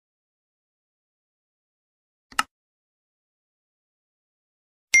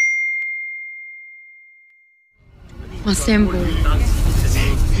Masembo.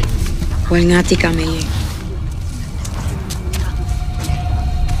 Wal ngati kameye.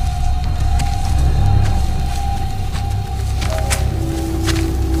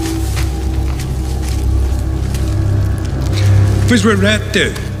 Fis we're right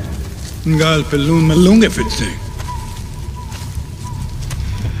there. Ngal pelun malunga fitsing.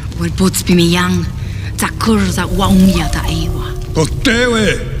 Wal bots pimiyang. Takur za waumya ta ewa.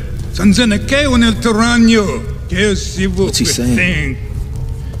 Potewe. Sanzana keo nel terrano. Keo sivu. What's he saying?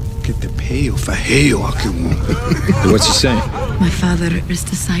 Get the peo for heo akimu. What's he saying? My father is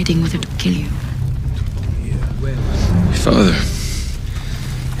deciding whether to kill you. Your father.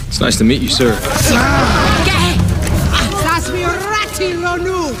 It's nice to meet you, sir.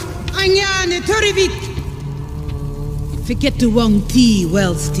 Forget to wong tea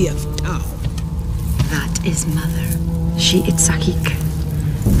well stiff tau. That is Mother. She Itzakik,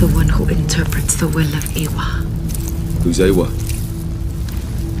 the one who interprets the will of Ewa. Who's Ewa?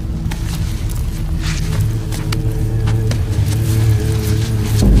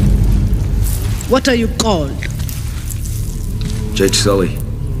 What are you called? Jake Sully.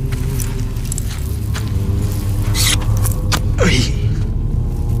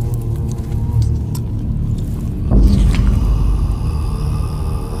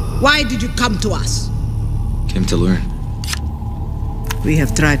 Why did you come to us? Came to learn. We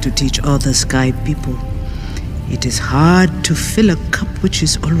have tried to teach other sky people. It is hard to fill a cup which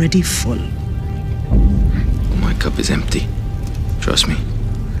is already full. My cup is empty. Trust me.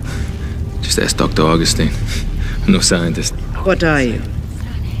 Just ask Dr. Augustine. I'm no scientist. What are you?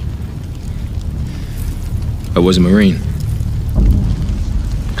 I was a Marine.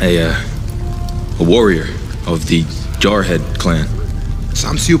 A warrior of the Jarhead clan.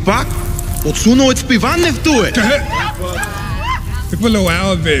 Sam si upak? Otsuno it's pivanev to it. Ipolo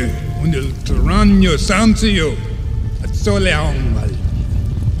alve. Unil terrano sansio. At sole aungal.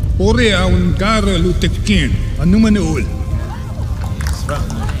 Ore aun garo lutekin. Anumanul.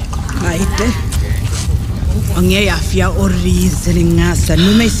 Kaite. Angea fia orizen ngasa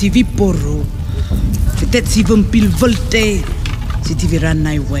nume sivi porro. Fitet sivum pil volte. Sitiviran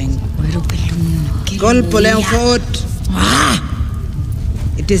nai weng. Gol poleon fort.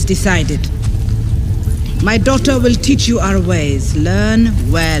 It is decided. My daughter will teach you our ways. Learn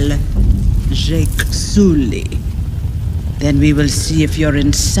well, Jake Sully. Then we will see if your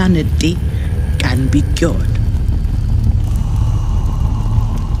insanity can be cured.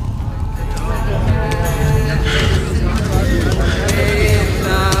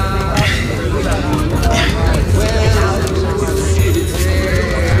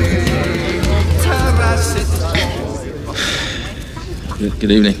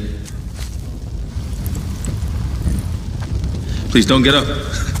 Good evening. Please don't get up.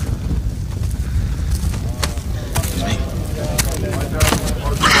 Excuse me.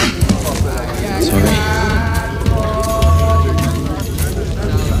 Sorry.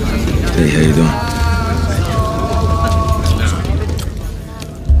 Hey, how you doing?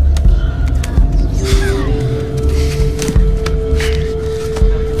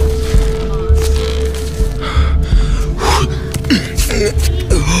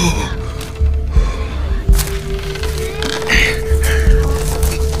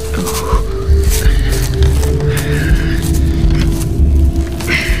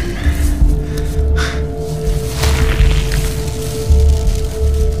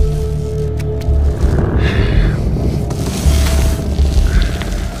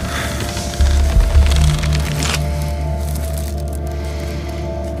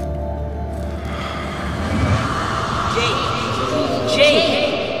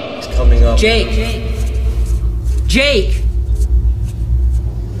 Jake!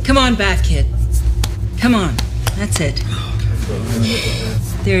 Come on back, kid. Come on. That's it.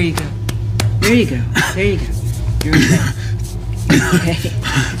 There you go. There you go. There you go. You're okay. Okay.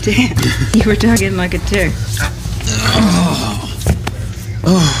 Damn. You were talking like a tick.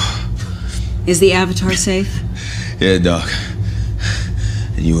 Is the Avatar safe? Yeah, Doc.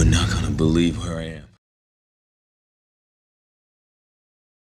 And you are not gonna believe where I am.